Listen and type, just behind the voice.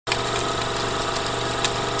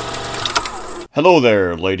Hello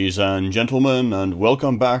there, ladies and gentlemen, and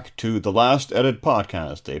welcome back to The Last Edit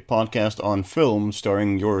Podcast, a podcast on film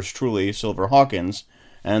starring yours truly, Silver Hawkins,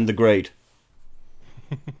 and the great...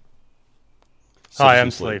 Hi,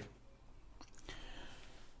 I'm Slave.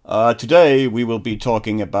 Today we will be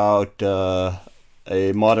talking about a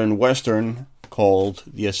modern western called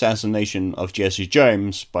The Assassination of Jesse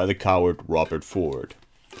James by the coward Robert Ford.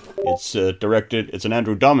 It's an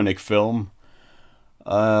Andrew Dominik film.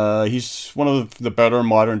 He's one of the better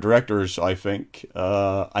modern directors, I think.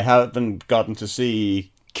 I haven't gotten to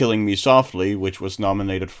see Killing Me Softly, which was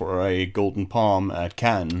nominated for a Golden Palm at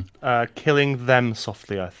Cannes. Killing Them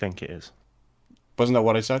Softly, I think it is. Wasn't that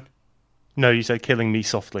what I said? No, you said Killing Me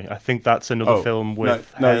Softly. I think that's another film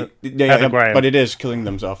with Heather Graham. But it is Killing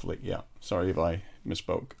Them Softly, yeah. Sorry if I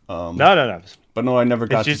misspoke. No. But no, I never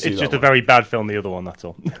got to see that. It's just a very bad film, the other one, that's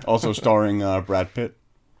all. Also starring Brad Pitt.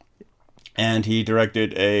 And he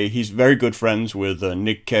directed he's very good friends with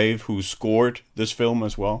Nick Cave, who scored this film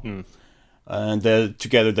as well. And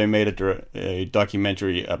together they made a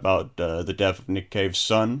documentary about the death of Nick Cave's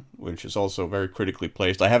son, which is also very critically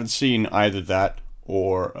placed. I haven't seen either that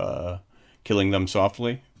or Killing Them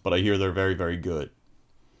Softly, but I hear they're very, very good.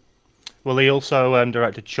 Well, he also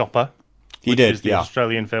directed Chopper. Which is the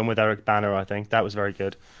Australian film with Eric Bana, I think. That was very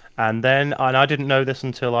good. And I didn't know this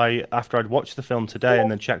until after I'd watched the film today and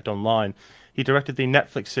then checked online. He directed the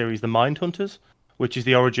Netflix series The Mindhunters, which is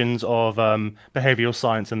the origins of behavioral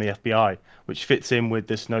science and the FBI, which fits in with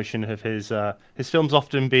this notion of his films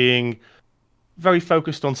often being very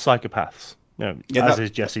focused on psychopaths, as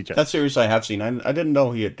is Jesse James. That series I have seen. I didn't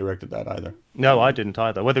know he had directed that either. No, I didn't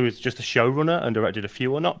either. Whether he was just a showrunner and directed a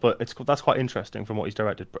few or not, but that's quite interesting from what he's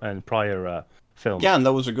directed in prior films. Yeah, and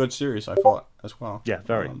that was a good series, I thought, as well. Yeah,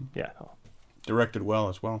 very. Directed well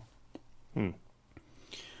as well.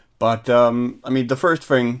 But, the first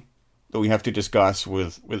thing that we have to discuss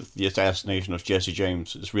with the assassination of Jesse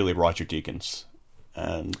James is really Roger Deakins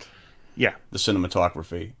and the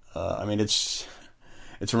cinematography.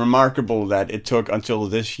 It's remarkable that it took until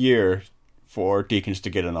this year for Deakins to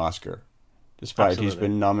get an Oscar, despite he's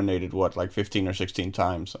been nominated, 15 or 16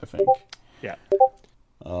 times, I think. Yeah.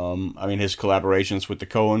 His collaborations with the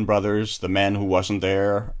Coen brothers, The Man Who Wasn't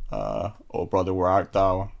There, Oh Brother, Where Art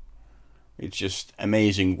Thou? It's just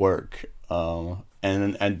amazing work.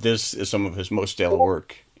 And this is some of his most stellar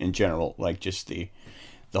work in general, like just the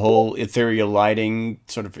whole ethereal lighting,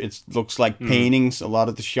 it looks like paintings, a lot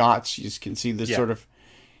of the shots, you just can see this sort of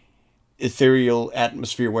ethereal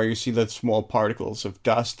atmosphere where you see the small particles of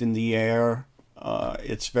dust in the air.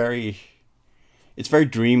 It's very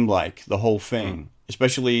dreamlike, the whole thing.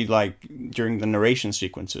 Especially during the narration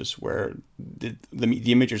sequences where the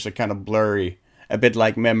images are kind of blurry, a bit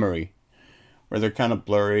like Memory, where they're kind of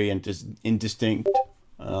blurry and just indistinct.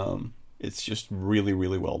 It's just really,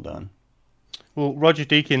 really well done. Well, Roger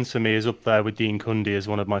Deakins for me is up there with Dean Cundey as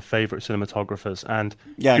one of my favourite cinematographers. And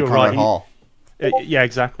Conrad Hall. Yeah,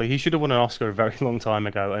 exactly. He should have won an Oscar a very long time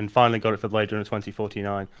ago and finally got it for Blade Runner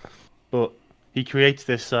 2049. But he creates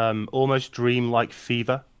this almost dreamlike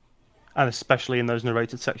fever, and especially in those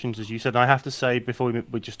narrated sections, as you said. And I have to say, before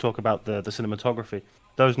we just talk about the cinematography,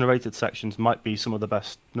 those narrated sections might be some of the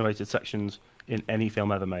best narrated sections in any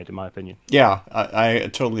film ever made, in my opinion. Yeah, I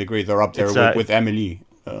totally agree. They're up there with Emily.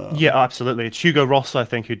 Yeah, absolutely. It's Hugo Ross, I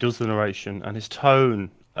think, who does the narration, and his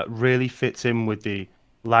tone really fits in with the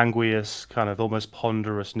languorous, kind of almost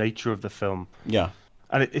ponderous nature of the film. Yeah.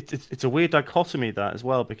 And it's a weird dichotomy, that, as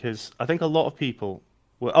well, because I think a lot of people...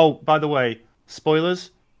 Oh, by the way,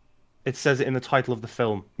 spoilers... It says it in the title of the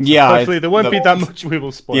film. So yeah. Hopefully there won't be that much we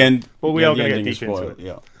will spoil. But we are going to get deep into it.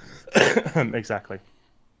 Yeah. Exactly.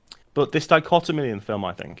 But this dichotomy in the film,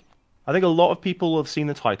 I think a lot of people have seen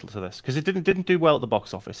the title to this, because it didn't do well at the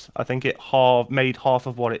box office. I think it made half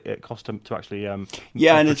of what it cost them to actually and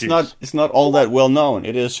produce. it's not all that well known.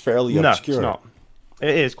 It is fairly obscure. No, it's not.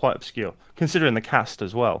 It is quite obscure, considering the cast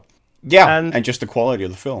as well. Yeah, and just the quality of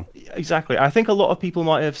the film. Exactly. I think a lot of people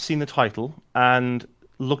might have seen the title and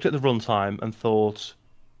looked at the runtime and thought,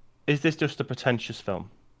 is this just a pretentious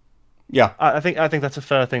film? Yeah. I think that's a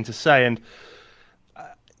fair thing to say, and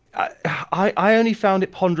I only found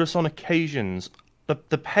it ponderous on occasions.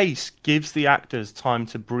 The pace gives the actors time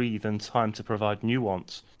to breathe and time to provide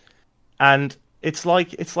nuance. And it's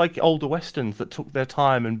like older westerns that took their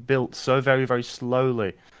time and built so very, very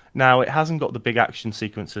slowly. Now, it hasn't got the big action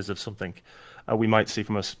sequences of something we might see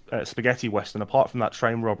from a spaghetti western, apart from that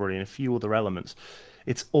train robbery and a few other elements.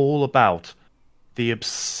 It's all about the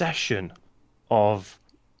obsession of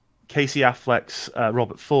Casey Affleck's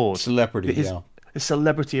Robert Ford. Celebrity, his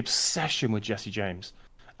celebrity obsession with Jesse James.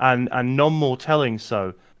 And none more telling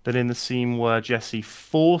so that in the scene where Jesse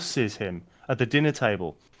forces him at the dinner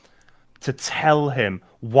table to tell him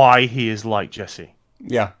why he is like Jesse.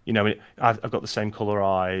 Yeah. You know, I've got the same color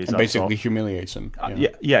eyes. And basically humiliates him.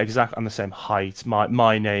 Yeah, exactly. I'm the same height.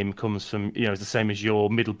 My name comes from, it's the same as your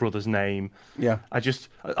middle brother's name. Yeah.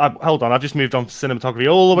 Hold on. I've just moved on to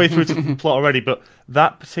cinematography all the way through to the plot already. But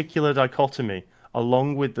that particular dichotomy,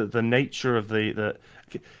 along with the nature of it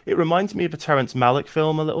reminds me of a Terrence Malick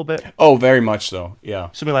film a little bit. Oh, very much so. Yeah.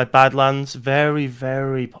 Something like Badlands. Very,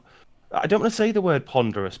 very. I don't want to say the word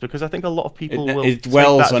ponderous because I think a lot of people will. It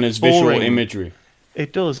dwells on its visual imagery.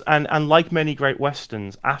 It does, and like many great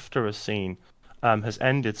westerns, after a scene has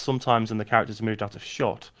ended, sometimes and the characters have moved out of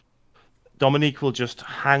shot, Dominique will just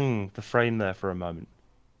hang the frame there for a moment.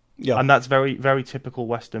 Yeah, and that's very, very typical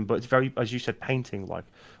western, but it's very, as you said, painting-like,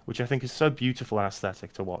 which I think is so beautiful and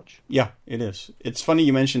aesthetic to watch. Yeah, it is. It's funny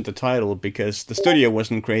you mentioned the title because the studio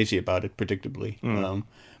wasn't crazy about it, predictably.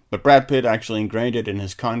 But Brad Pitt actually ingrained it in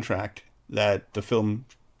his contract that the film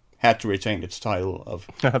had to retain its title of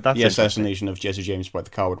The Assassination of Jesse James by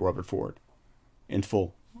the Coward Robert Ford in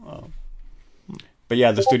full. But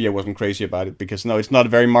yeah, the studio wasn't crazy about it because, no, it's not a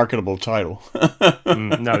very marketable title.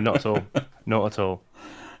 No, not at all. Not at all.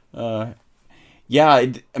 Yeah,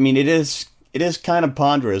 it is kind of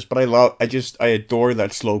ponderous, but I adore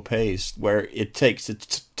that slow pace where it takes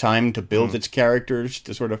its time to build its characters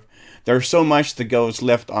to sort of, there's so much that goes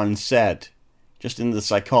left unsaid just in the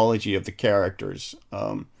psychology of the characters.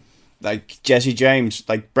 Like Jesse James,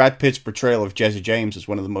 like Brad Pitt's portrayal of Jesse James is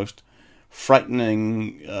one of the most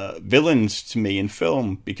frightening villains to me in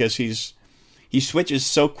film because he switches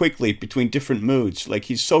so quickly between different moods. Like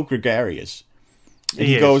he's so gregarious.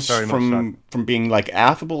 He goes from being like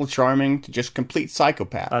affable, charming to just complete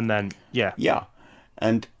psychopath. And then yeah,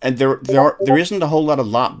 and there isn't a whole lot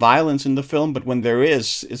of violence in the film, but when there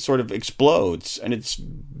is, it sort of explodes, and it's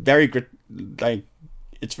very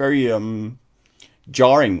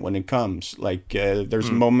jarring when it comes. Like there's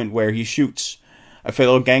a moment where he shoots a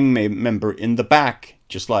fellow gang member in the back,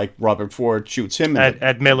 just like Robert Ford shoots him.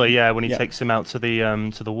 Ed Miller, when he takes him out to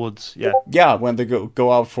the woods. Yeah, when they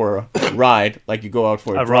go out for a ride, like you go out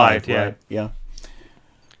for a drive, right? Yeah.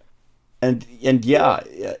 And yeah,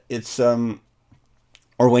 it's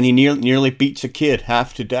or when he nearly beats a kid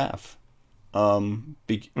half to death, and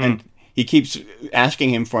he keeps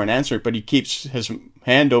asking him for an answer, but he keeps his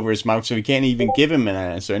hand over his mouth, so he can't even give him an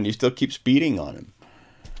answer, and he still keeps beating on him.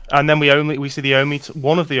 And then we see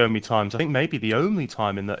one of the only times, I think maybe the only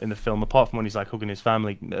time in the film, apart from when he's like hugging his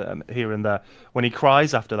family here and there, when he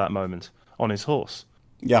cries after that moment on his horse.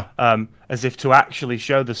 Yeah. As if to actually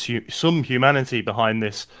show some humanity behind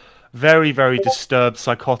this very, very disturbed,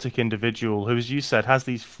 psychotic individual who, as you said, has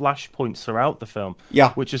these flashpoints throughout the film.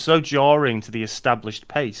 Yeah. Which is so jarring to the established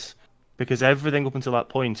pace, because everything up until that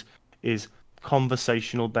point is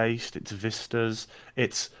conversational based, it's vistas,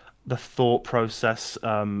 it's the thought process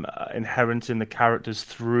inherent in the characters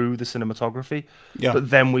through the cinematography. Yeah. But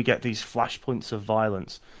then we get these flashpoints of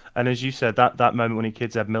violence. And as you said, that moment when he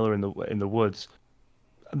kids Ed Miller in the woods,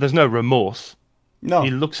 there's no remorse. No.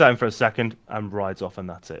 He looks at him for a second and rides off, and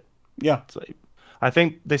that's it. Yeah. So I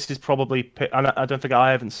think this is probably, and I don't think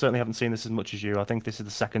certainly haven't seen this as much as you. I think this is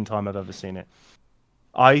the second time I've ever seen it.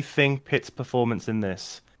 I think Pitt's performance in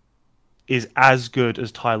this is as good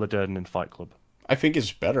as Tyler Durden in Fight Club. I think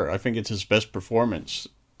it's better. I think it's his best performance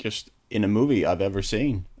just in a movie I've ever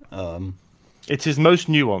seen. It's his most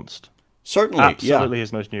nuanced. Certainly, absolutely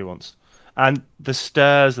his most nuanced. And the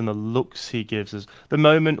stares and the looks he gives us. The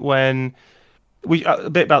moment when a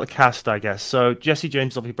bit about the cast, I guess. So Jesse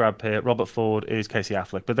James is obviously Brad Pitt. Robert Ford is Casey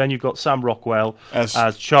Affleck. But then you've got Sam Rockwell as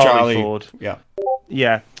Charlie Ford. Yeah.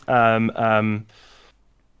 Yeah.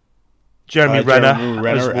 Jeremy Renner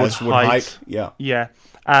as Woodhite. Yeah. Yeah.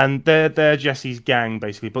 And they're Jesse's gang,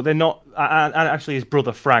 basically. But they're not... And actually his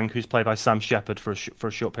brother Frank, who's played by Sam Shepard for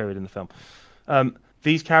a short period in the film.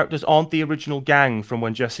 These characters aren't the original gang from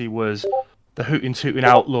when Jesse was the hootin' tootin'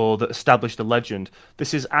 outlaw that established a legend.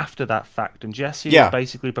 This is after that fact, and Jesse is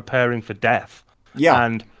basically preparing for death. Yeah.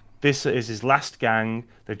 And this is his last gang.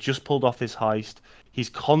 They've just pulled off his heist. He's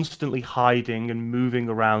constantly hiding and moving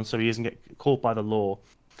around so he doesn't get caught by the law.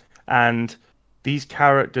 And these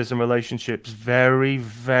characters and relationships very,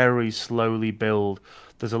 very slowly build.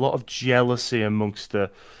 There's a lot of jealousy amongst the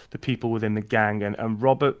people within the gang, and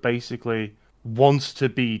Robert basically wants to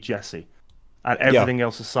be Jesse and everything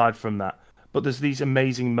else aside from that. But there's these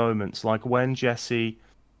amazing moments, like when Jesse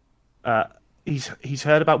he's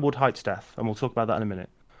heard about Woodhite's death, and we'll talk about that in a minute,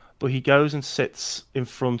 but he goes and sits in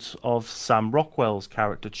front of Sam Rockwell's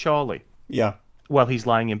character Charlie while he's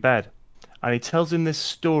lying in bed, and he tells him this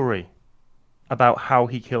story about how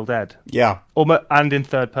he killed Ed, Yeah. and in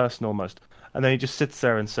third person almost. And then he just sits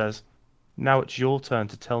there and says, "Now it's your turn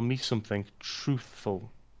to tell me something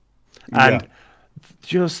truthful." Yeah. And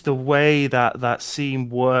just the way that scene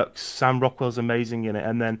works, Sam Rockwell's amazing in it,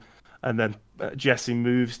 and then Jesse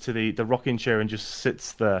moves to the rocking chair and just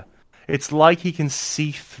sits there. It's like he can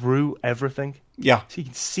see through everything. Yeah. So he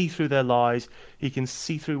can see through their lies. He can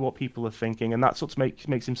see through what people are thinking, and that's what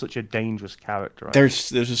makes him such a dangerous character.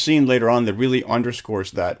 There's a scene later on that really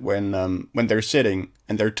underscores that when they're sitting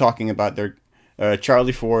and they're talking about their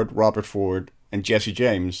Charlie Ford, Robert Ford, and Jesse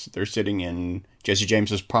James. They're sitting in Jesse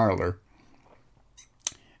James's parlor,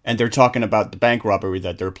 and they're talking about the bank robbery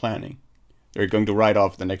that they're planning. They're going to ride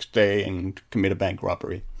off the next day and commit a bank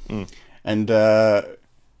robbery. And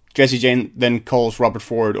Jesse James then calls Robert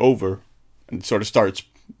Ford over and sort of starts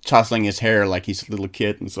tousling his hair like he's a little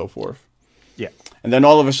kid and so forth. Yeah. And then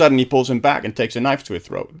all of a sudden he pulls him back and takes a knife to his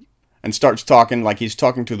throat and starts talking like he's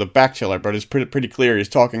talking to the bachelor, but it's pretty clear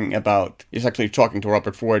he's actually talking to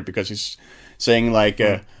Robert Ford, because he's saying like,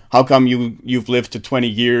 how come you've lived to 20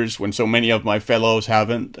 years when so many of my fellows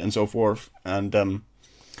haven't, and so forth. And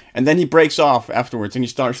then he breaks off afterwards and he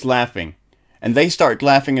starts laughing. And they start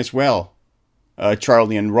laughing as well.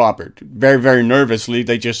 Charlie and Robert. Very, very nervously,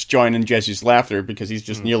 they just join in Jesse's laughter because he's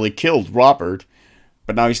just nearly killed Robert.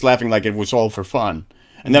 But now he's laughing like it was all for fun.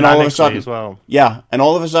 And then all of a sudden, as well. Yeah, and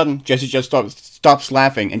all of a sudden, Jesse just stops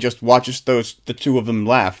laughing and just watches the two of them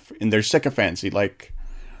laugh in their sycophancy, like,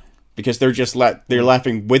 because they're just they're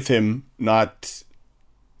laughing with him, not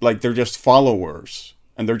like they're just followers,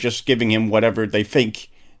 and they're just giving him whatever they think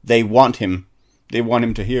they want him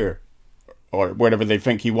to hear, or whatever they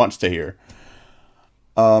think he wants to hear.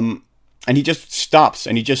 And he just stops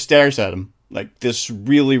and he just stares at him like this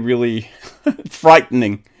really, really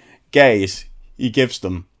frightening gaze he gives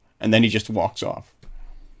them, and then he just walks off.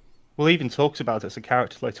 Well, he even talks about it as a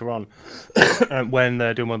character later on when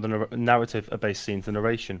they're doing one of the narrative-based scenes, the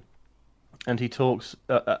narration, and he talks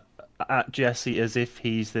at Jesse as if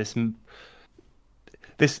he's this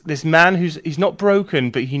man he's not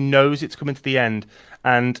broken, but he knows it's coming to the end.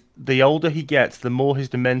 And the older he gets, the more his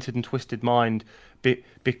demented and twisted mind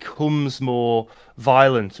becomes more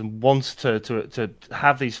violent and wants to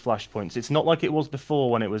have these flashpoints. It's not like it was before,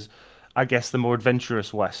 when it was, I guess, the more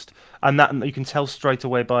adventurous West. And that you can tell straight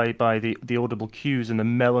away by the audible cues and the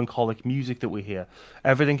melancholic music that we hear.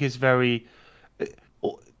 Everything is very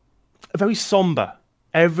somber.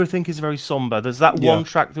 Everything is very somber. There's that one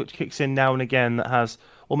track that kicks in now and again that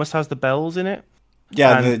almost has the bells in it.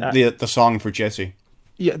 Yeah, and, the song for Jesse.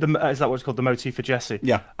 Yeah, is that what it's called? The motif for Jesse.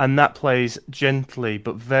 Yeah. And that plays gently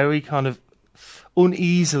but very kind of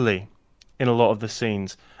uneasily in a lot of the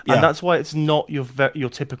scenes. And that's why it's not your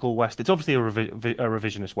typical West. It's obviously a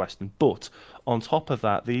revisionist Western, but on top of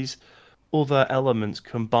that, these other elements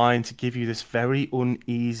combine to give you this very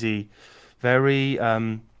uneasy, very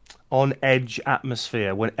on edge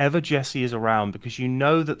atmosphere whenever Jesse is around, because you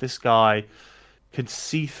know that this guy can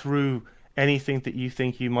see through anything that you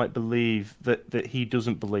think you might believe that he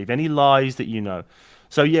doesn't believe, any lies that you know.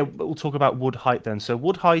 So yeah, we'll talk about Woodhite then. So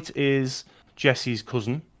Woodhite is Jesse's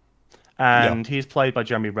cousin, and he's played by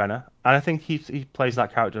Jeremy Renner, and I think he plays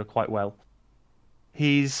that character quite well.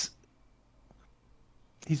 He's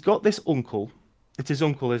got this uncle. It's his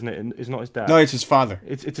uncle, isn't it? It's not his dad. No, it's his father.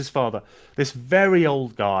 It's his father. This very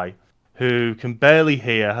old guy who can barely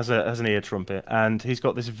hear, has an ear trumpet, and he's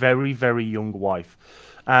got this very, very young wife.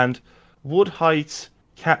 And Woodhite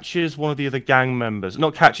catches one of the other gang members.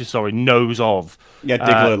 Knows of. Yeah,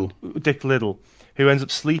 Dick Little. Dick Little, who ends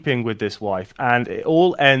up sleeping with this wife. And it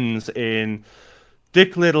all ends in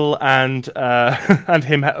Dick Little and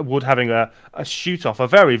him having a shoot-off, a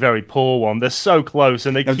very, very poor one. They're so close,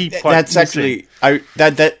 and they keep quite That's missing. Actually...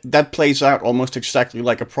 that plays out almost exactly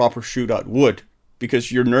like a proper shootout would.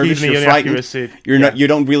 Because you're nervous, you're frightened, you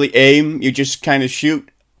don't really aim, you just kind of shoot.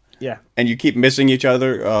 Yeah. And you keep missing each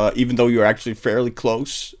other, even though you're actually fairly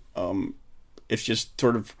close. It's just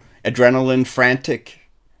sort of adrenaline, frantic,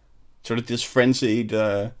 sort of this frenzied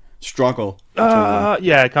struggle.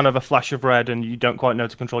 Yeah, kind of a flash of red, and you don't quite know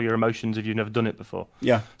to control your emotions if you've never done it before.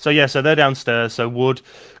 Yeah. So they're downstairs. So Wood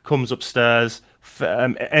comes upstairs,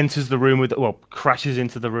 enters the room crashes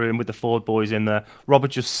into the room with the Ford boys in there.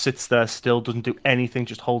 Robert just sits there still, doesn't do anything,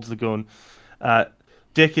 just holds the gun.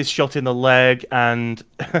 Dick is shot in the leg, and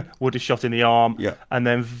Wood is shot in the arm. Yeah. And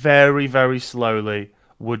then very, very slowly,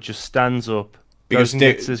 Wood just stands up. Because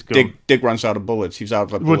Dick runs out of bullets. He's out of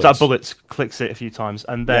bullets. Runs out of bullets, clicks it a few times,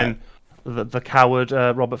 and then the coward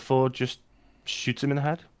Robert Ford just shoots him in the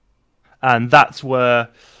head. And that's where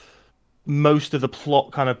most of the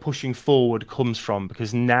plot kind of pushing forward comes from,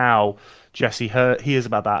 because now Jesse hears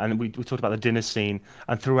about that, and we talked about the dinner scene,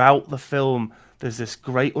 and throughout the film there's this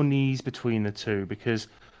great unease between the two, because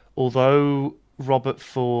although Robert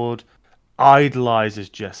Ford idolizes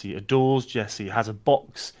Jesse, adores Jesse, has a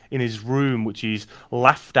box in his room which he's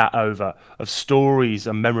laughed at over of stories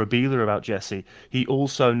and memorabilia about Jesse, he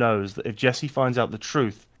also knows that if Jesse finds out the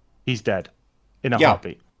truth, he's dead in a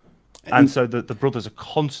heartbeat. And so the brothers are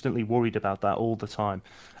constantly worried about that all the time.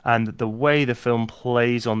 And the way the film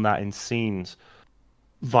plays on that in scenes,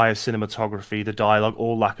 via cinematography, the dialogue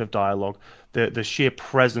or lack of dialogue, the sheer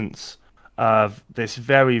presence of this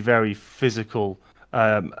very, very physical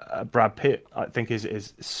Brad Pitt, I think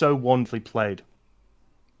is so wonderfully played.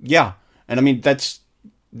 Yeah, and I mean that's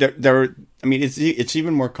there. I mean it's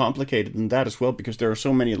even more complicated than that as well, because there are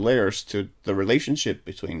so many layers to the relationship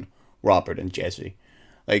between Robert and Jesse.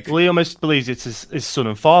 Like, well, he almost believes it's his son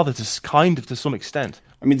and father, to some extent.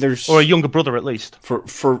 I mean, there's or a younger brother at least.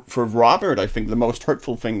 For Robert, I think the most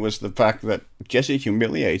hurtful thing was the fact that Jesse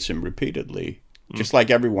humiliates him repeatedly, just like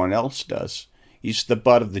everyone else does. He's the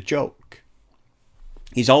butt of the joke.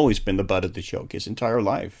 He's always been the butt of the joke his entire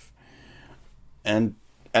life, and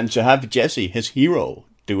to have Jesse, his hero,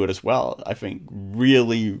 do it as well, I think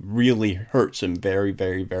really, really hurts him very,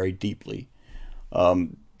 very, very deeply.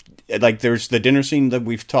 Like, there's the dinner scene that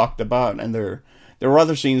we've talked about, and there are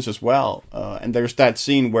other scenes as well. And there's that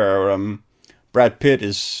scene where Brad Pitt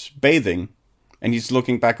is bathing, and he's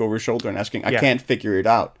looking back over his shoulder and asking, I can't figure it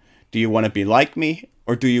out. Do you want to be like me,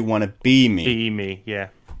 or do you want to be me? Be me, yeah.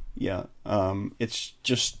 Yeah,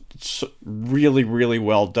 it's really, really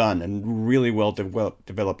well done and really well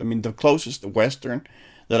developed. I mean, the closest Western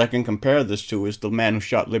that I can compare this to is The Man Who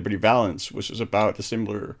Shot Liberty Valance, which is about a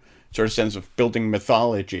similar sort of sense of building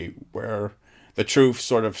mythology, where the truth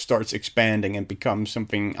sort of starts expanding and becomes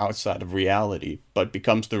something outside of reality, but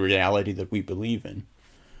becomes the reality that we believe in.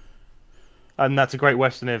 And that's a great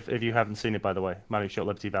Western if you haven't seen it, by the way. Man Who Shot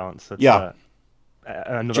Liberty Valance. That's,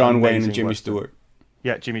 John Wayne and Jimmy Western. Stewart.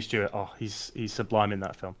 Yeah, Jimmy Stewart. Oh, he's sublime in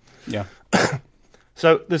that film. Yeah.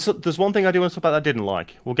 So there's one thing I do want to talk about that I didn't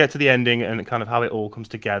like. We'll get to the ending and kind of how it all comes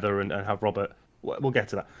together and how Robert... We'll get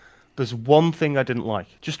to that. There's one thing I didn't like.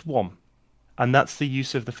 Just one. And that's the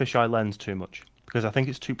use of the fisheye lens too much. Because I think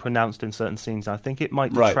it's too pronounced in certain scenes. I think it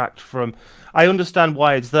might detract from... I understand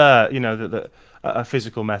why it's there, a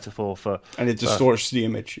physical metaphor for... And it distorts the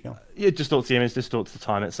image. Yeah. It distorts the image, distorts the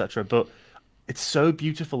time, etc. But it's so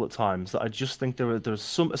beautiful at times that I just think there's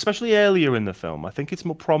some... Especially earlier in the film. I think it's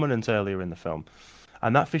more prominent earlier in the film.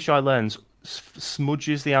 And that fisheye lens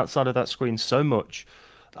smudges the outside of that screen so much,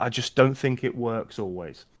 I just don't think it works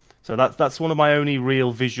always. So that's one of my only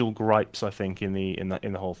real visual gripes, I think, in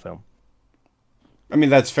the whole film. I mean,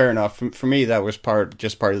 that's fair enough. For me, that was part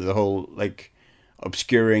of the whole, like,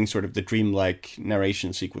 obscuring sort of the dreamlike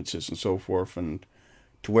narration sequences and so forth, and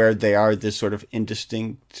to where they are this sort of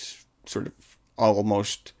indistinct, sort of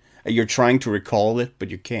almost... You're trying to recall it, but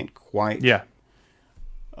you can't quite. Yeah.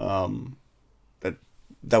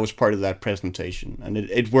 That was part of that presentation, and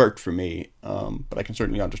it worked for me, but I can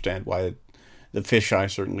certainly understand why the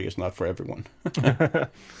fisheye certainly is not for everyone.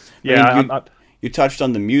 Yeah, you touched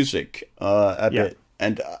on the music a bit,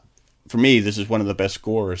 and for me, this is one of the best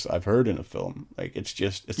scores I've heard in a film. Like, it's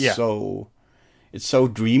so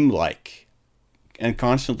dreamlike and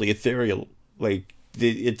constantly ethereal. Like,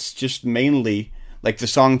 it's just mainly like the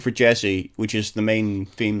song for Jesse, which is the main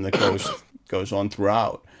theme that goes on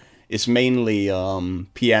throughout. It's mainly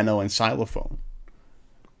piano and xylophone,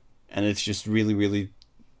 and it's just really, really,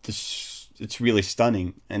 it's really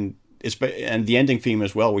stunning. And the ending theme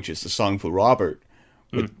as well, which is the song for Robert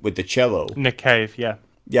with the cello. Nick Cave, yeah,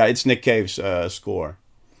 it's Nick Cave's score.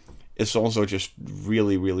 It's also just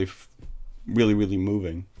really, really, really, really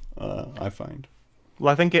moving. I find.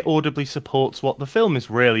 Well, I think it audibly supports what the film is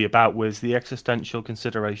really about, was the existential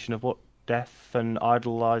consideration of what death and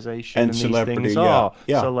idolization and these things are,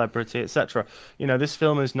 celebrity, etc. This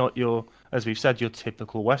film is not as we've said, your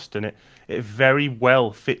typical Western. It very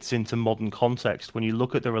well fits into modern context when you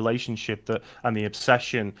look at the relationship and the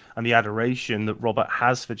obsession and the adoration that Robert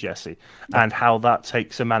has for Jesse, and how that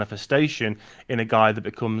takes a manifestation in a guy that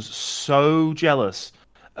becomes so jealous,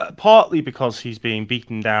 partly because he's being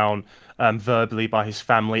beaten down verbally by his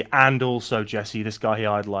family, and also Jesse, this guy he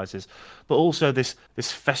idolizes, but also this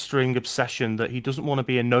festering obsession that he doesn't want to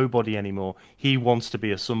be a nobody anymore. He wants to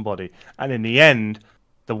be a somebody. And in the end,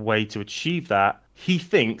 the way to achieve that, he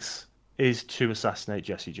thinks, is to assassinate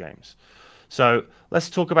Jesse James. So let's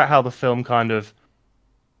talk about how the film kind of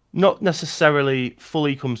not necessarily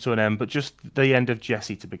fully comes to an end, but just the end of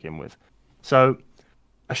Jesse to begin with. So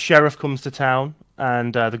a sheriff comes to town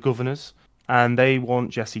and the governors, and they want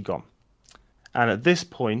Jesse gone. And at this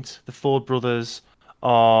point, the Ford brothers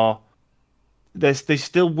are they're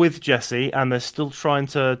still with Jesse, and they're still trying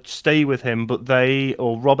to stay with him. But they,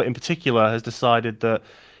 or Robert in particular, has decided that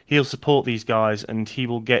he'll support these guys, and he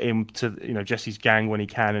will get into Jesse's gang when he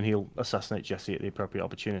can, and he'll assassinate Jesse at the appropriate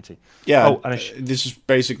opportunity. Yeah, this is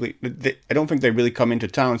basically. I don't think they really come into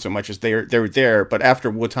town so much as they're there. But after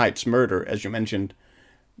Woodhite's murder, as you mentioned,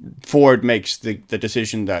 Ford makes the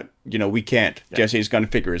decision that we can't. Yeah. Jesse's going to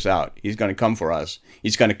figure us out. He's going to come for us.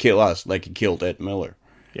 He's going to kill us like he killed Ed Miller.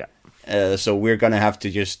 Yeah. So we're going to have to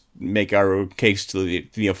just make our case to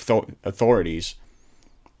the authorities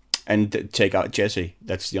and take out Jesse.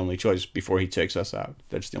 That's the only choice before he takes us out.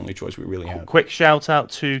 That's the only choice we really have. Quick shout out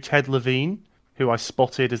to Ted Levine, who I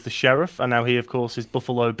spotted as the sheriff, and now he, of course, is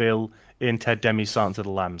Buffalo Bill in Ted Demi's Silence of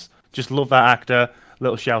the Lambs. Just love that actor.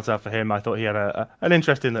 Little shout out for him. I thought he had an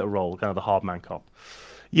interesting little role, kind of the hard man cop.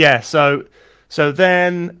 Yeah, so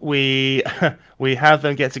then we have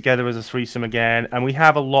them get together as a threesome again, and we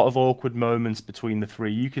have a lot of awkward moments between the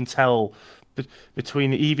three. You can tell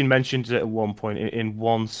between. He even mentioned it at one point in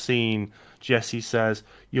one scene. Jesse says,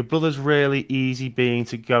 "Your brother's really easy being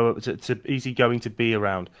easy going to be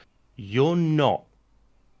around. You're not."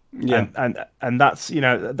 Yeah, and that's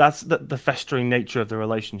that's the festering nature of the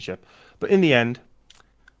relationship. But in the end,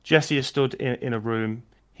 Jesse is stood in a room.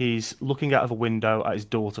 He's looking out of a window at his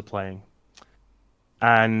daughter playing.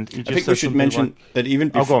 And he just I think we should mention that even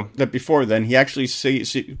before then, he actually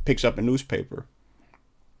picks up a newspaper.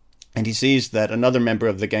 And he sees that another member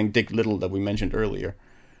of the gang, Dick Little, that we mentioned earlier,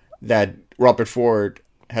 that Robert Ford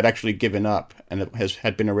had actually given up and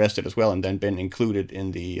had been arrested as well, and then been included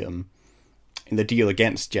in the deal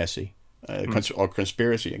against Jesse, or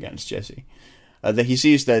conspiracy against Jesse. That he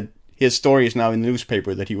sees that his story is now in the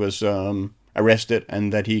newspaper, that he was arrested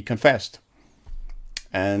and that he confessed.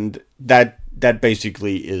 And that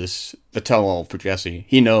basically is the tell-all for Jesse.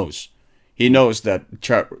 He knows that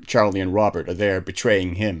Charlie and Robert are there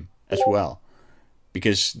betraying him as well,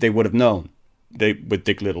 because they would have known with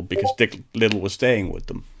Dick Little, because Dick Little was staying with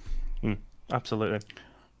them. Absolutely.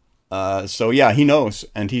 So yeah, he knows,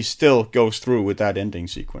 and he still goes through with that ending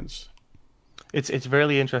sequence. It's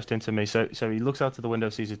really interesting to me. So he looks out to the window,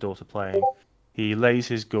 sees his daughter playing. He lays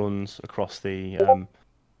his guns across the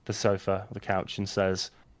sofa, the couch, and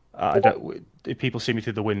says, if people see me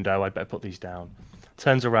through the window, I'd better put these down.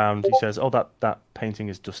 Turns around, he says, "Oh, that painting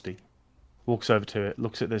is dusty." Walks over to it,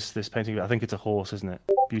 looks at this painting. I think it's a horse, isn't it?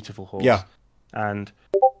 Beautiful horse. Yeah. And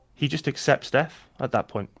he just accepts death at that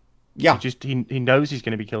point. Yeah. He knows he's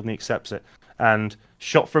going to be killed, and he accepts it. And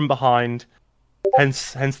shot from behind,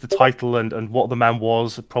 hence the title and what the man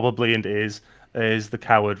was probably and is the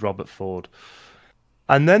coward Robert Ford.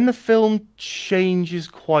 And then the film changes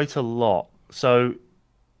quite a lot. So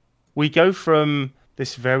we go from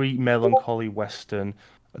this very melancholy Western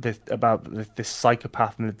about this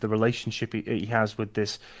psychopath and the relationship he has with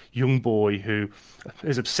this young boy who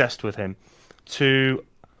is obsessed with him, to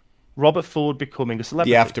Robert Ford becoming a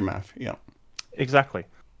celebrity. The aftermath, yeah. Exactly.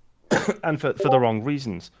 And for the wrong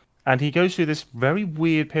reasons. And he goes through this very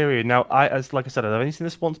weird period. Now, like I said, I've only seen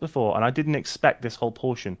this once before, and I didn't expect this whole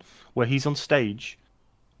portion where he's on stage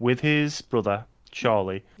with his brother,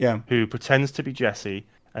 Charlie, who pretends to be Jesse,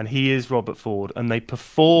 and he is Robert Ford, and they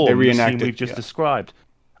perform the scene we've just described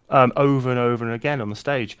over and over and again on the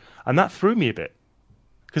stage. And that threw me a bit,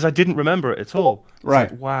 because I didn't remember it at all.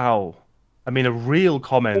 Right. Like, wow. I mean, a real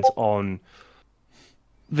comment on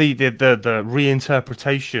the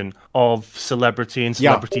reinterpretation of celebrity and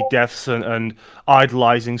celebrity deaths and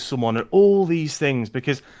idolizing someone and all these things,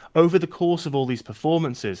 because over the course of all these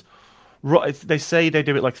performances, they say they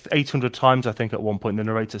do it like 800 times, I think, at one point, the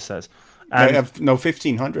narrator says. And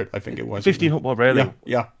 1,500, I think it was. 1,500, well, really?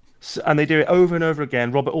 Yeah. So, and they do it over and over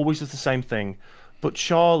again. Robert always does the same thing. But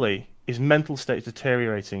Charlie, his mental state is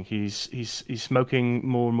deteriorating. He's smoking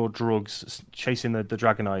more and more drugs, chasing the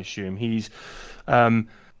dragon, I assume. He's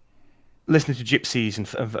listening to gypsies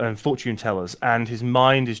and fortune tellers, and his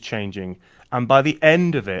mind is changing. And by the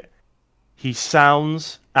end of it, he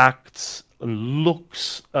sounds, acts, and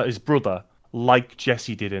looks at his brother like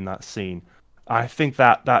Jesse did in that scene. I think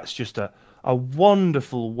that's just a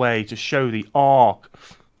wonderful way to show the arc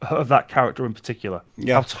of that character in particular.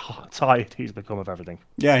 Yeah. How tired he's become of everything.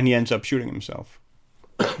 Yeah, and he ends up shooting himself.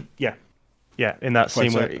 Yeah, in that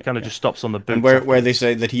scene where it kind of just stops on the boots. And where they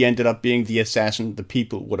say that he ended up being the assassin the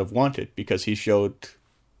people would have wanted, because he showed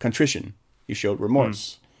contrition, he showed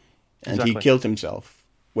remorse, and he killed himself,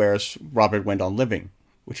 whereas Robert went on living,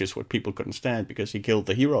 which is what people couldn't stand, because he killed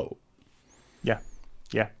the hero. Yeah.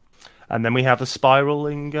 And then we have the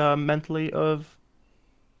spiraling mentally of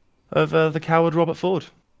the coward Robert Ford.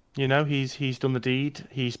 You know, he's done the deed.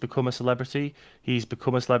 He's become a celebrity. He's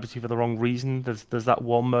become a celebrity for the wrong reason. There's that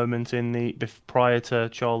one moment prior to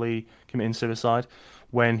Charlie committing suicide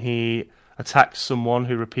when he attacks someone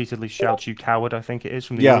who repeatedly shouts "You coward!" I think it is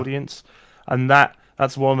from the Yeah. audience, and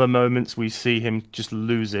that's one of the moments we see him just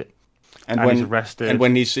lose it, and he's arrested. And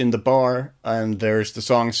when he's in the bar and there's the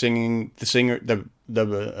song singing, the singer,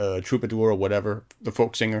 the troubadour or whatever, the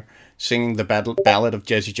folk singer singing the ballad of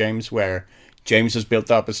Jesse James, where James is built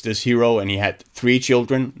up as this hero and he had 3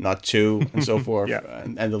 children, not 2, and so forth. Yeah.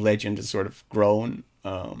 And the legend is sort of grown.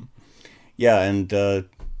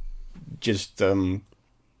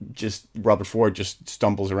 Just Robert Ford just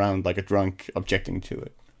stumbles around like a drunk, objecting to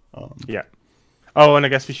it. Yeah. Oh, and I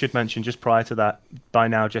guess we should mention just prior to that, by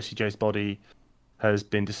now Jesse J's body has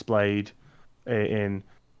been displayed in,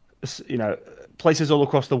 you know, places all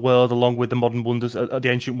across the world, along with the modern wonders, the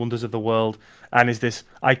ancient wonders of the world, and is this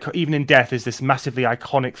even in death is this massively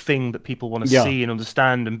iconic thing that people want to see and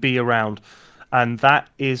understand and be around, and that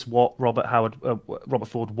is what Robert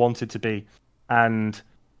Ford wanted to be, and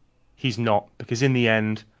he's not, because in the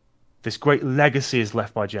end, this great legacy is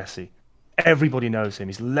left by Jesse. Everybody knows him.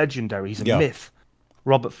 He's legendary. He's a myth.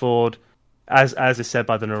 Robert Ford, as is said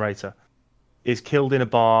by the narrator, is killed in a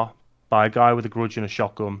bar by a guy with a grudge and a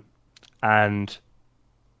shotgun, and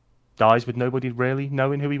dies with nobody really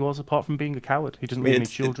knowing who he was, apart from being a coward. He doesn't leave any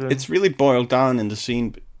children. It's really boiled down in the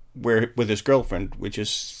scene where with his girlfriend, which is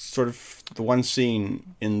sort of the one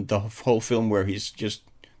scene in the whole film where he's just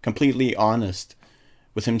completely honest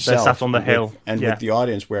with himself. They're sat on the hill. With the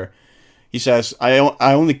audience, where he says, I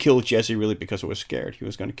only killed Jesse really because I was scared. He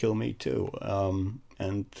was going to kill me too.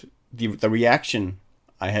 And the reaction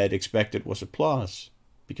I had expected was applause,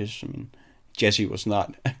 because, I mean, Jesse was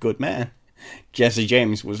not a good man. Jesse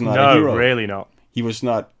James was not a hero. No, really not. He was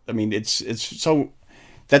not. I mean, it's so.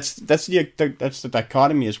 That's the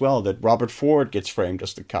dichotomy as well, that Robert Ford gets framed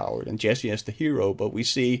as the coward and Jesse as the hero, but we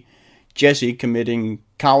see Jesse committing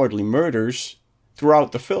cowardly murders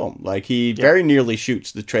throughout the film. Like, he very nearly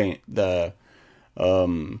shoots the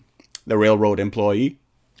railroad employee.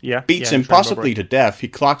 Beats him possibly to death. He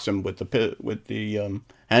clocks him with the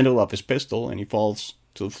handle of his pistol, and he falls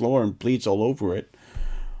to the floor and bleeds all over it.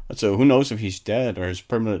 So who knows if he's dead or is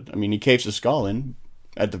permanent. I mean, he caves his skull in,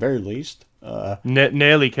 at the very least.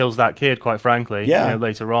 Nearly kills that kid, quite frankly. Yeah. You know,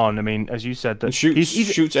 later on, I mean, as you said, that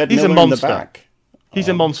shoots Ed he's Miller a monster. in the back. He's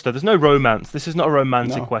a monster. There's no romance. This is not a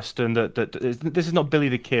romantic western. This is not Billy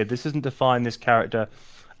the Kid. This doesn't define this character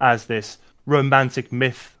as this romantic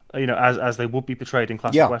myth, you know, as they would be portrayed in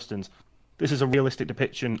classic westerns. This is a realistic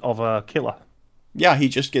depiction of a killer. Yeah, he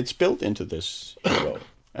just gets built into this hero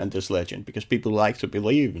and this legend because people like to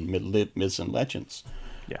believe in myths and legends.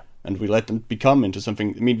 Yeah. And we let them become into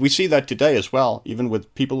something. I mean, we see that today as well, even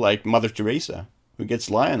with people like Mother Teresa, who gets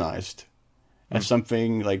lionized as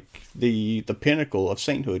something like the pinnacle of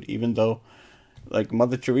sainthood, even though, like,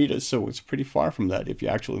 Mother Teresa, so it's pretty far from that if you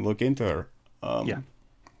actually look into her.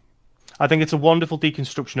 I think it's a wonderful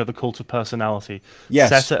deconstruction of the cult of personality.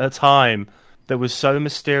 Yes. Set at a time that was so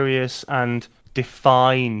mysterious and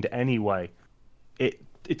defined anyway.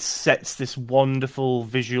 It sets this wonderful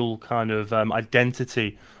visual kind of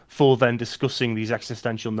identity for then discussing these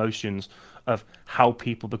existential notions of how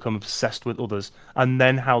people become obsessed with others, and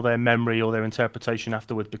then how their memory or their interpretation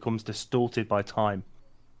afterwards becomes distorted by time.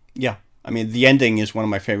 Yeah, I mean, the ending is one of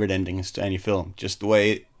my favorite endings to any film. Just the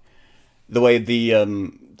way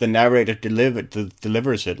the narrator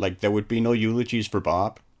delivers it. Like, there would be no eulogies for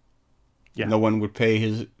Bob. Yeah. No one would pay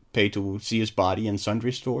to see his body in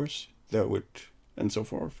sundry stores. And so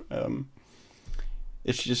forth.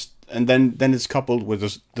 It's just, and then it's coupled with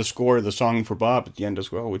the score of the song for Bob at the end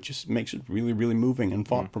as well, which just makes it really, really moving and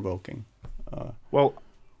thought-provoking. Well,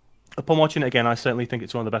 upon watching it again, I certainly think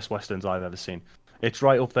it's one of the best westerns I've ever seen. It's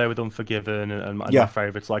right up there with Unforgiven and my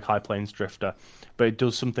favourites like High Plains Drifter, but it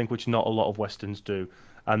does something which not a lot of westerns do,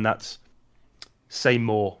 and that's say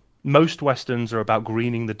more. Most westerns are about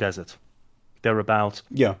greening the desert. They're about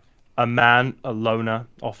a man, a loner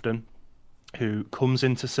often, who comes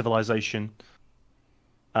into civilization,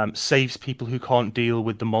 saves people who can't deal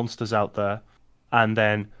with the monsters out there, and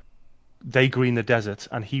then they green the desert,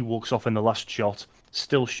 and he walks off in the last shot,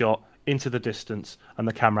 still shot, into the distance, and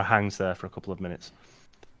the camera hangs there for a couple of minutes.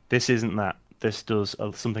 This isn't that. This does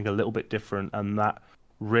something a little bit different, and that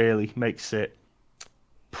really makes it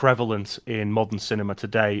prevalent in modern cinema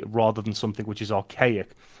today, rather than something which is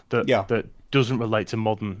archaic, that doesn't relate to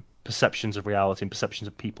modern perceptions of reality and perceptions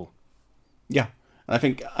of people. Yeah,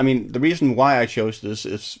 and I mean, the reason why I chose this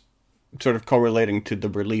is sort of correlating to the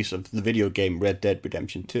release of the video game Red Dead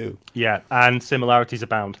Redemption 2. Yeah, and similarities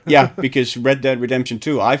abound. Yeah, because Red Dead Redemption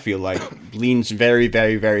 2, I feel like, leans very,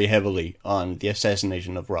 very, very heavily on the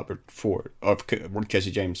assassination of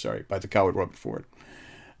Jesse James, sorry, by the coward Robert Ford.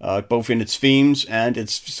 Both in its themes and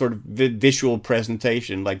its sort of visual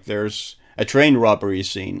presentation. Like, there's a train robbery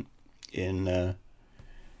scene in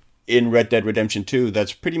Red Dead Redemption 2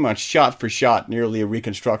 that's pretty much shot for shot nearly a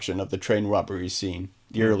reconstruction of the train robbery scene,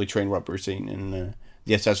 the early train robbery scene in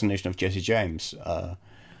the assassination of Jesse James.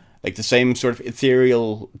 Like the same sort of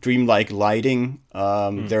ethereal, dreamlike lighting.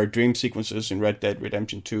 There are dream sequences in Red Dead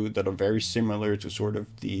Redemption 2 that are very similar to sort of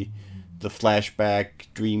the flashback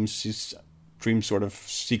dream sort of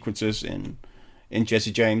sequences in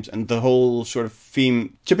Jesse James, and the whole sort of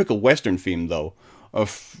theme, typical Western theme though,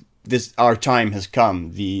 of this, our time has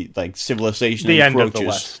come, the like civilization the approaches. End of the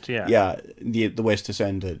West, yeah. The West has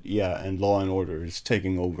ended, and law and order is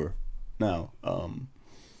taking over now.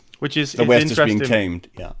 Which is the West is being interesting, tamed,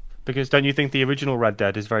 because don't you think the original Red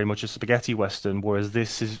Dead is very much a spaghetti Western, whereas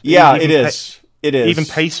this is... It is. It is. Even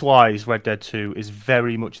pace-wise, Red Dead 2 is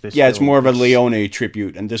very much this. Yeah, it's more of a Leone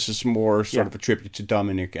tribute, and this is more sort of a tribute to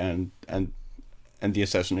Dominic and the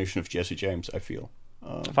assassination of Jesse James, I feel.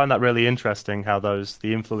 I find that really interesting, how the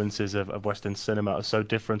influences of Western cinema are so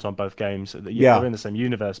different on both games. They're in the same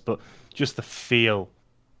universe, but just the feel.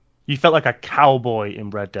 You felt like a cowboy in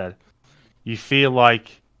Red Dead. You feel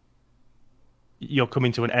like you're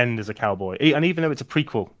coming to an end as a cowboy. And even though it's a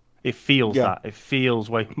prequel, it feels that. It feels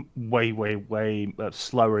way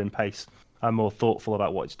slower in pace and more thoughtful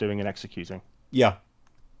about what it's doing and executing. Yeah.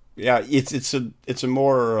 Yeah, it's a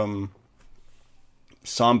more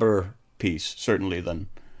somber piece, certainly, than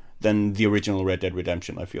the original Red Dead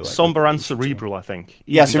Redemption, I feel like. Somber and cerebral, I think.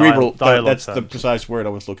 Yeah, cerebral. That's the precise word I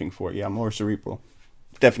was looking for. Yeah, more cerebral.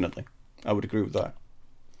 Definitely. I would agree with that.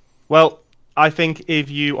 Well, I think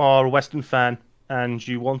if you are a Western fan and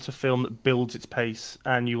you want a film that builds its pace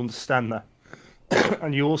and you understand that,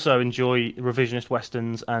 and you also enjoy revisionist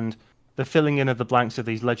Westerns and the filling in of the blanks of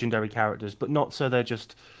these legendary characters, but not so they're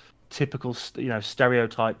just typical,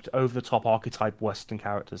 stereotyped, over-the-top archetype Western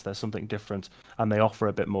characters. There's something different, and they offer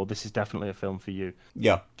a bit more. This is definitely a film for you.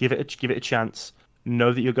 Yeah, give it a chance.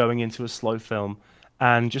 Know that you're going into a slow film,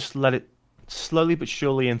 and just let it slowly but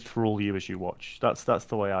surely enthrall you as you watch. That's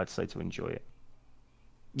the way I'd say to enjoy it.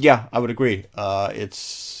 Yeah, I would agree.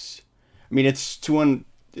 It's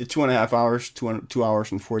 2.5 hours, 2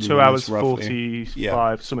 hours and 40 minutes, 2 hours roughly.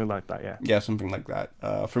 45, something like that. Yeah. Yeah, something like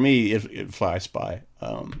that. For me, it flies by.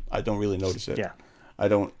 I don't really notice it. Yeah. I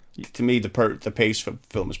don't. To me, the pace of the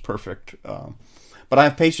film is perfect. But I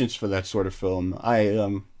have patience for that sort of film.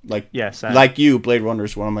 Like you, Blade Runner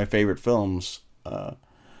is one of my favorite films.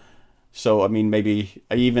 So I mean, maybe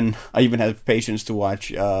I even have patience to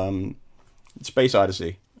watch Space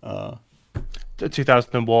Odyssey.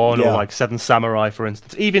 2001 or like Seven Samurai, for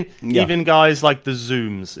instance. Even guys like the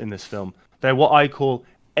zooms in this film, they're what I call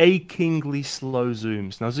achingly slow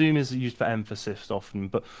zooms. Now, zoom is used for emphasis often,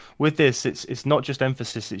 but with this, it's not just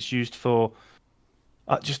emphasis. It's used for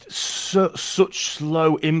such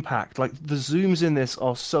slow impact. Like the zooms in this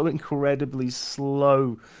are so incredibly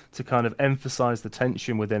slow to kind of emphasize the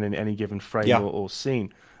tension within any given frame or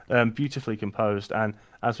scene. Beautifully composed, and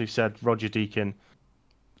as we've said, Roger Deakins,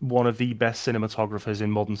 one of the best cinematographers in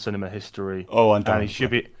modern cinema history. Oh, and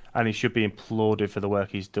he should be applauded for the work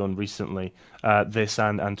he's done recently. This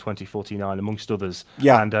and 2049, amongst others.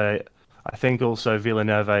 Yeah, and I think also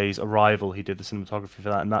Villeneuve's Arrival. He did the cinematography for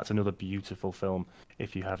that, and that's another beautiful film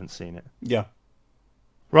if you haven't seen it. Yeah.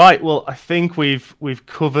 Right. Well, I think we've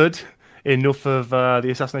covered enough of the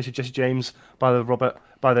assassination of Jesse James by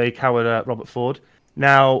the coward Robert Ford.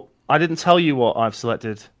 Now, I didn't tell you what I've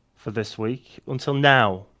selected for this week until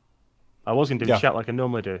now. I was going to do a chat like I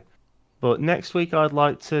normally do. But next week I'd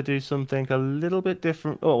like to do something a little bit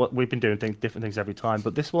different. Oh, we've been doing different things every time,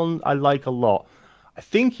 but this one I like a lot. I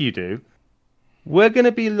think you do. We're going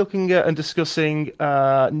to be looking at and discussing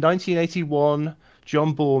 1981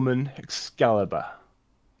 John Boorman Excalibur.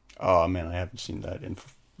 Oh, man, I haven't seen that in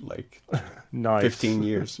like nice. 15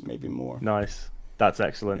 years, maybe more. Nice. That's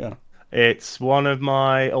excellent. Yeah. It's one of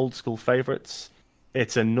my old school favourites.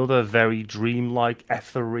 It's another very dreamlike,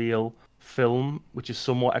 ethereal film, which is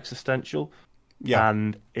somewhat existential. Yeah.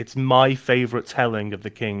 And it's my favourite telling of the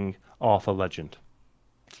King Arthur legend.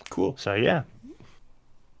 Cool. So, yeah.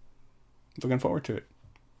 Looking forward to it.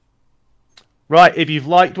 Right, if you've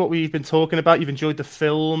liked what we've been talking about, you've enjoyed the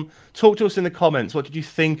film, talk to us in the comments. What did you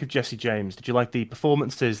think of Jesse James? Did you like the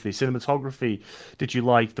performances, the cinematography? Did you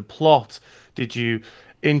like the plot? Did you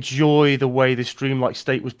enjoy the way this dreamlike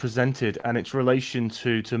state was presented and its relation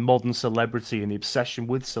to modern celebrity and the obsession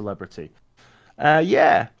with celebrity?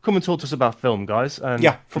 Yeah, come and talk to us about film, guys, and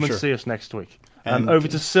Yeah, for come and sure. see us next week. And Over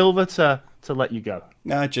to Silver to let you go.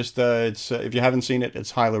 no, just it's if you haven't seen it,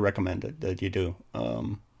 it's highly recommended that you do.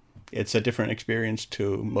 It's a different experience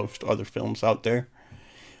to most other films out there.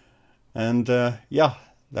 And yeah,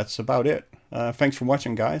 that's about it. Thanks for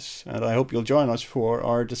watching, guys, and I hope you'll join us for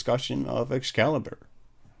our discussion of Excalibur.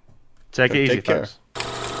 Take it easy, Take care. folks.